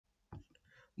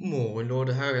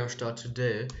Leute, Harry am Start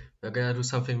today. We're gonna do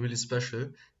something really special,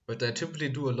 but I typically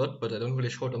do a lot, but I don't really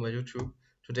show it on my YouTube.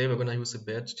 Today we're gonna use a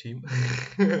bad team.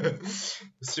 This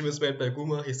team is made by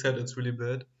Guma. He said it's really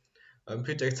bad. I'm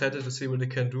pretty excited to see what they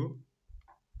can do.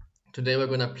 Today we're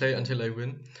gonna play until I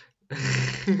win.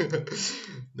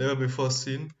 Never before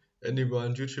seen anywhere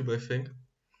on YouTube, I think.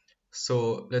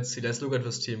 So let's see. Let's look at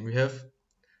this team. We have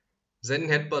Zen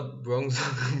Headbutt Bronze.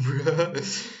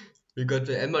 We got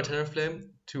the Ember Terraflame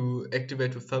to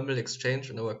activate the thermal exchange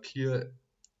in our clear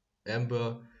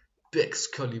Amber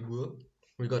Excalibur.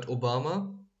 We got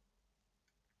Obama.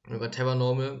 We got Terra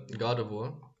Normal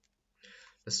Gardevoir.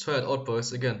 Let's try it out,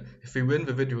 boys. Again, if we win,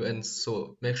 the video ends,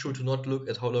 so make sure to not look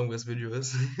at how long this video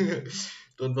is.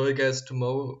 Don't worry, guys,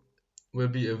 tomorrow will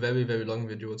be a very, very long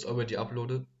video. It's already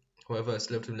uploaded. However, I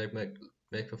still have to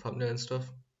make the thumbnail and stuff.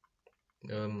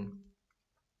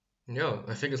 Yeah,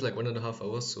 I think it's like 1.5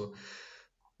 hours, so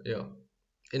yeah.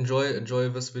 Enjoy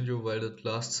this video while it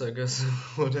lasts, I guess.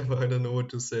 Whatever, I don't know what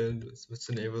to say with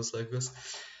scenarios like this.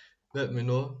 Let me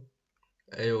know.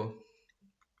 Ayo.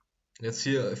 Let's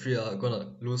see if we are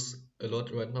gonna lose a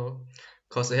lot right now.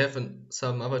 Cause I have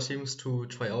some other teams to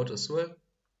try out as well.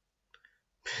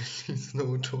 Please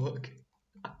no talk.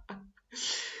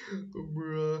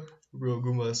 Bro,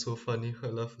 Guma is so funny. I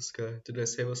love this guy. Did I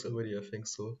say this already? I think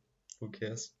so. Who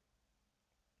cares?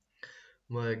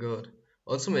 My god.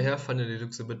 Also, my hair finally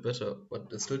looks a bit better, but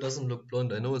it still doesn't look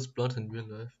blonde. I know it's blonde in real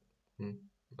life.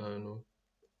 I don't know.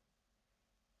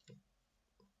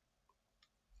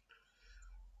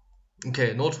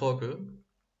 Okay, no Torkoal.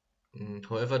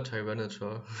 However,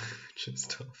 Tyranitar, which is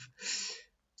tough.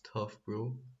 Tough,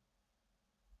 bro.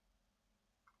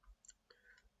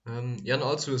 Jan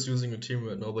also is using a team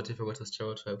right now, but he forgot his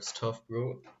terror types. Tough,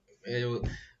 bro.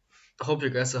 I hope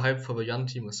you guys are hyped for the Jan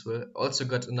team as well. Also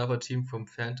got another team from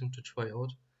Phantom to try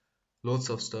out. Loads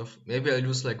of stuff. Maybe I'll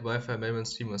use like Wi-Fi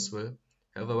Mayman's team as well.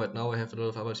 However, right now I have a lot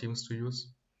of other teams to use.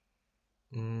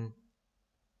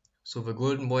 So the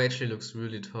Golden Boy actually looks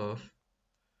really tough.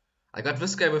 I got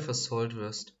this guy with Assault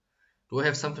Vest. Do I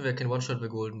have something that can one-shot the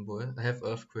Golden Boy? I have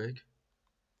Earthquake.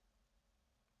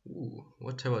 Ooh,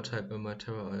 what Terror type am I?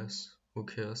 Terror Ice. Who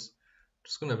cares?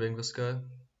 Just gonna bring this guy.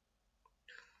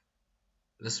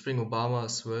 Let's bring Obama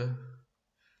as well.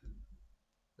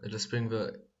 Let's bring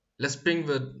the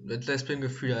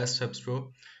 3 ice types,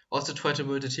 bro. Also try to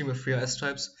build a team with 3 ice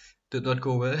types. Did not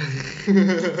go well.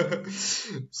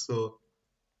 So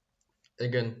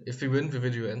again, if we win, the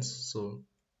video ends. So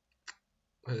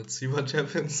let's see what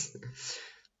happens.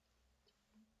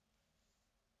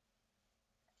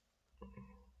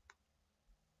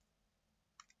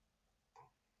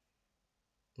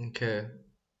 Okay,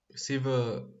 see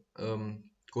the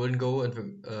Golden Go and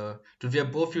the dude, we are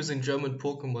both using German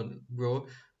Pokemon, bro.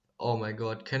 Oh my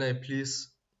god, can I please?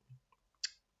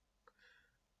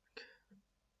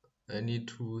 I need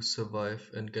to survive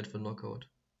and get the knockout.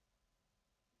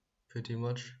 Pretty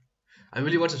much. I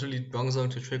really wanted to lead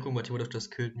Bronzong to Trico, but he would have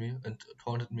just killed me and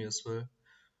taunted me as well.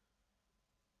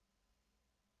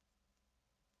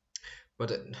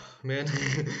 But man,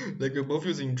 like we're both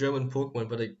using German Pokemon,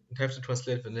 but I have to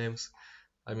translate the names.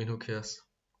 I mean, who cares?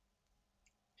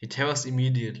 He terrors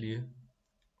immediately.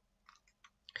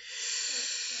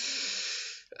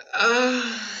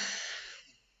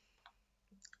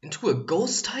 Into a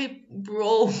ghost type?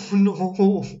 Bro,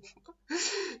 no.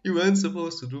 You weren't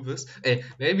supposed to do this. Hey,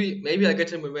 maybe I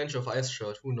get him a range of Ice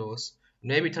Shot, who knows?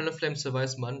 Maybe Talonflame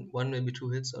survives one, maybe 2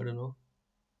 hits, I don't know.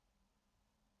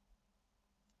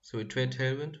 So we trade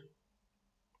Tailwind.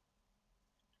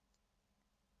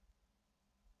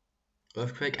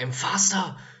 Earthquake, I'm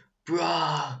faster!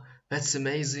 Bruh, that's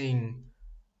amazing.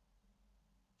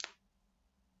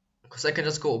 Because I can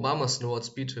just go Obama Snow and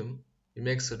speed him. He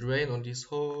makes a drain on these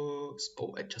hoes.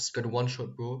 Oh, I just got a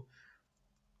one-shot, bro.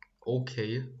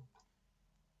 Okay.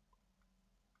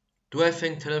 Do I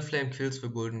think Talonflame kills the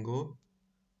Golden Go?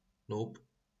 Nope.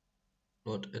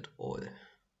 Not at all.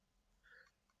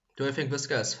 Do I think this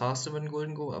guy is faster than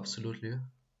Golden Go? Absolutely.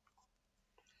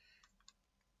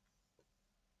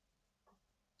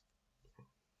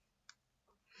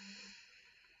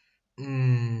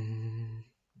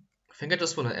 I think I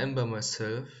just wanna Ember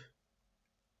myself.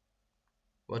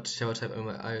 What terror type am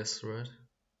I? Ice, right?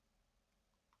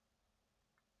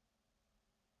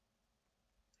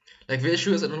 Like the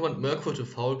issue is I don't want Merkur to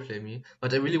foul play me,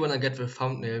 but I really wanna get the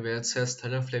thumbnail where it says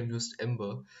Talonflame used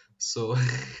Ember. So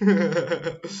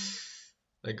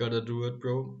I gotta do it,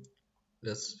 bro.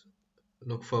 Let's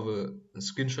look for the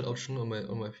screenshot option on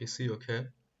my PC, okay?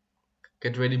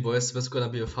 Get ready, boys. This is gonna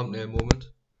be a thumbnail moment.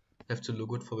 Have to look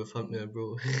good for the thumbnail,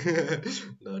 bro.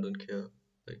 No, I don't care.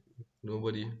 Like,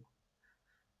 Nobody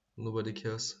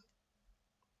cares.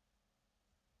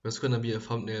 That's gonna be a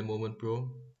thumbnail moment,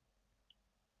 bro.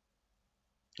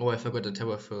 Oh, I forgot the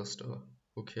terror first.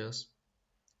 Who cares?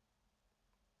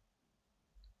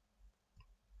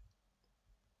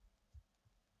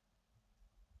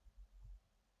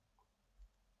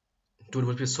 Dude, it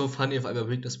would be so funny if I have a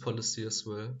weakness policy as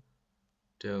well.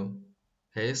 Damn.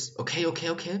 Haze. Okay.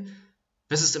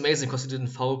 This is amazing because he didn't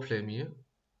foul play me.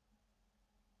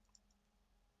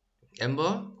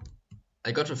 Ember.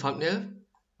 I got the thumbnail.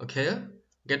 Okay.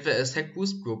 Get the attack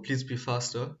boost, bro. Please be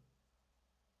faster.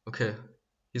 Okay.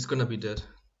 He's gonna be dead.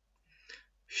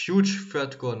 Huge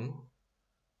threat gone.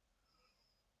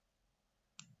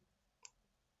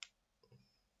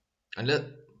 Unless.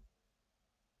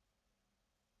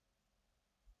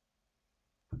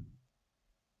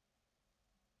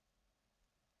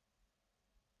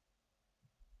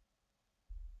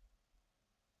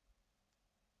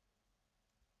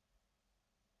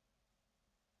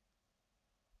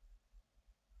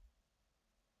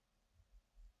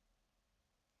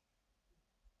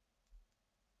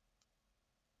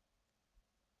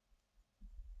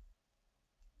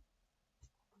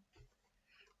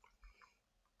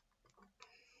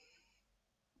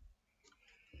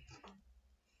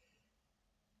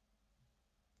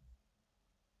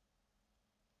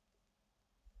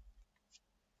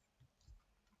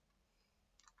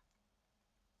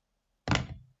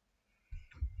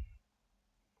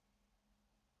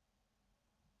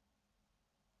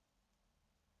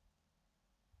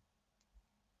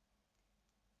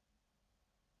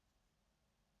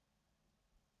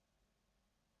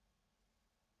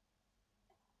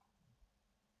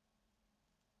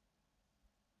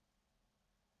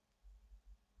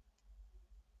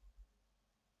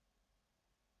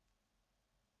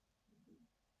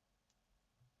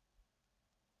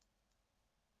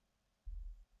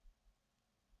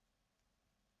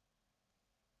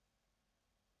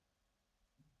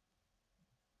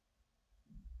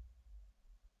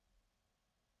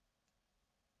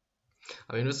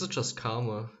 I mean, this is just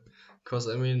karma. Because,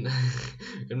 I mean,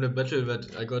 in the battle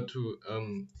that I got to,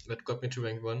 that got me to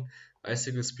rank 1,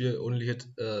 Icicle Spear only hit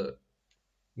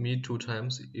me 2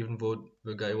 times, even though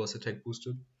the guy was attack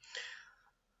boosted.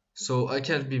 So I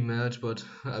can't be mad, but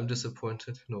I'm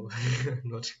disappointed. No,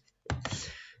 not.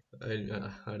 I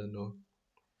don't know.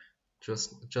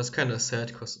 Just kind of sad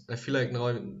because I feel like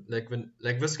now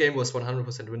like this game was 100%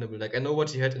 winnable. Like I know what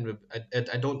he had in the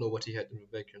I don't know what he had in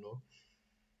the back, you know.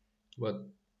 But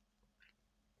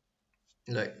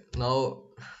like now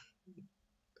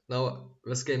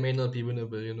this game may not be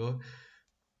winnable, you know.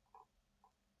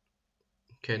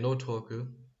 Okay, no Torque.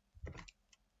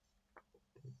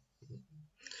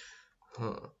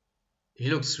 Huh. He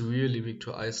looks really weak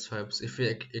to ice types if we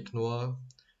ignore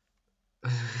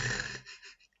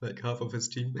like half of his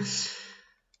team.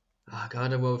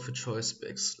 Gardevoir for choice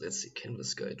specs. Let's see, can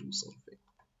this guy do something?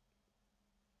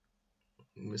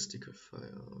 Mystical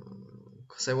Fire.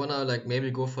 Cause I wanna like maybe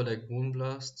go for like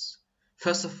Moonblasts.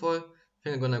 First of all, I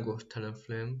think I'm gonna go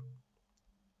Talonflame.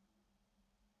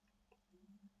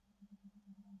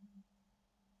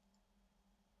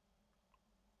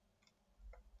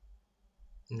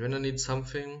 And when I need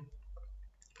something,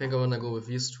 I think I wanna go with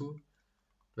these two.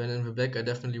 When in the back, I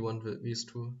definitely want these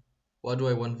two. Why do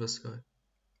I want this guy?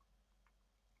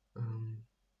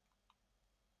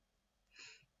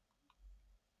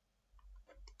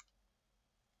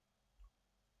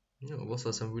 Yeah, those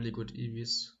are some really good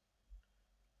EVs.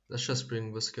 Let's just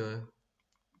bring this guy.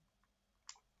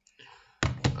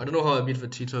 I don't know how I beat the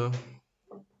Tita.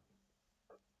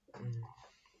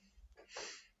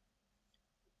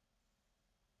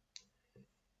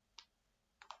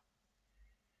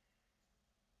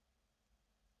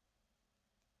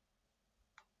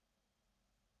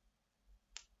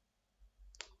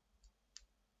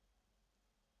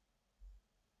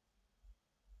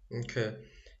 Okay,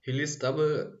 he leads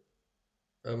double.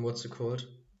 What's it called?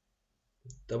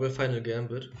 Double Final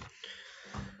Gambit.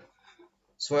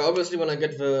 So I obviously want to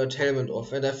get the Tailwind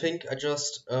off, and I think I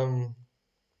just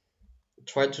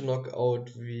tried to knock out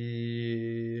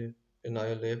the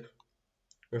Annihilate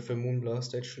with a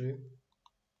Moonblast actually.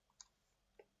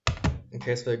 In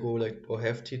case they go like or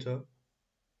have Tita.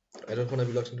 I don't want to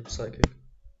be locked into Psychic.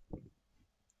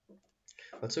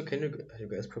 Also, can you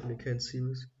guys probably can't see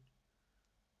this.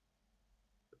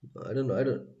 I don't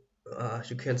know.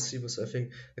 You can't see this. I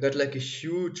think I got like a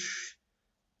huge.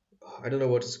 I don't know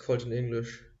what it's called in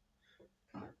English.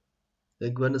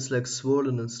 Like when it's like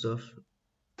swollen and stuff.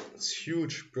 It's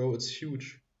huge, bro. It's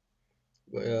huge.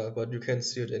 But yeah, but you can't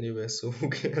see it anyway, so who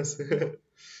cares?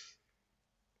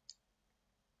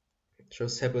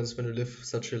 Just happens when you live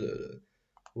such a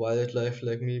wild life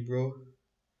like me, bro.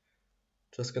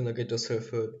 Just gonna get yourself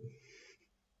hurt.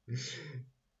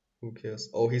 Who cares?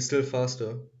 Oh, he's still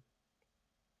faster.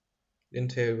 In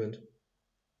Tailwind.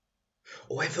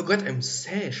 Oh, I forgot I'm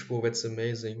Sash, bro. That's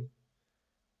amazing.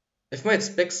 If my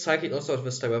specs Psychic also out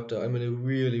with Staraptor, I'm in a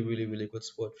really, really, really good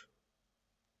spot.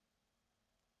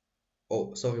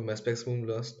 Oh, sorry, my specs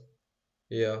Moonblast.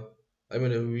 Yeah, I'm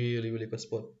in a really, really good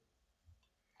spot.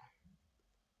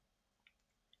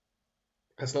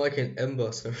 Because now I can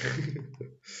Ember, so.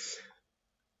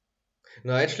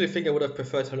 No, I actually think I would have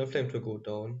preferred Talonflame to go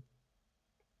down.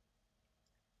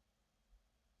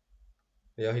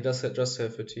 Yeah, he does just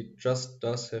have a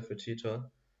Tita.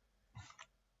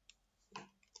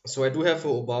 So I do have a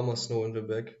Obama Snow in the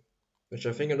back, which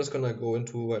I think I'm just gonna go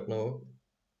into right now.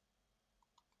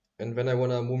 And when I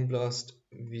wanna Moonblast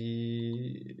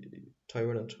the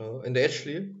Tyranitar, and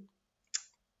actually,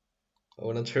 I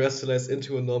wanna Terrestrialize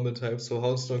into a normal type, so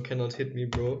Houndstone cannot hit me,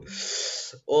 bro.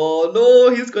 Oh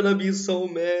no, he's gonna be so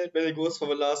mad when he goes for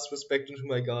the last respect into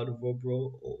my Gardevoir,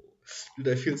 bro. Oh, dude,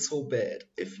 I feel so bad.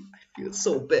 I feel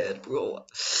so bad, bro.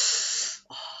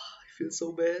 I feel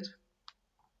so bad.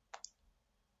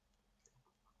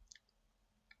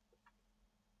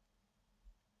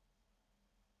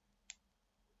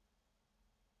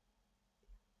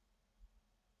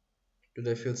 Dude,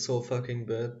 I feel so fucking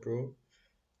bad, bro.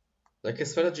 Like,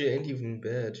 his strategy ain't even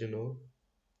bad, you know?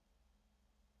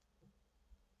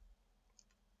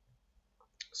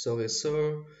 Sorry,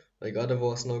 sir. My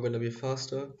Gardevoir is now gonna be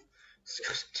faster. He's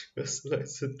gonna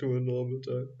specialize into a normal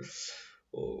type.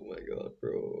 Oh my god,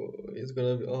 bro. He's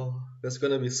gonna be. Oh, that's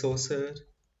gonna be so sad.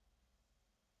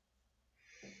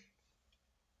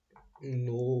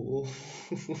 No.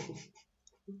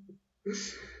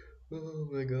 Oh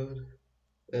my god.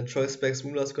 And Choice Specs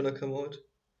Moonblast gonna come out.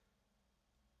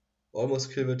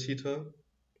 Almost kill the Tita.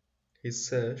 He's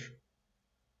Sash.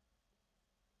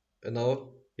 And now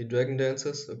he Dragon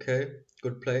Dances. Okay,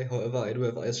 good play. However, I do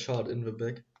have Ice Shard in the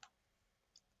back.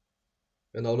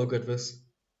 And now look at this.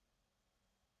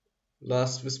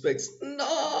 Last respects.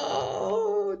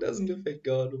 No! It doesn't affect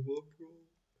Gardevoir, bro.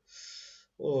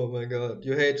 Oh my god.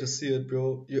 You hate to see it,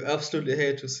 bro. You absolutely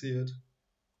hate to see it.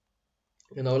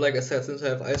 You know, like I said, since I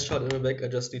have Ice Shard in the back, I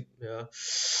just need. Yeah.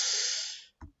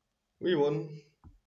 We won.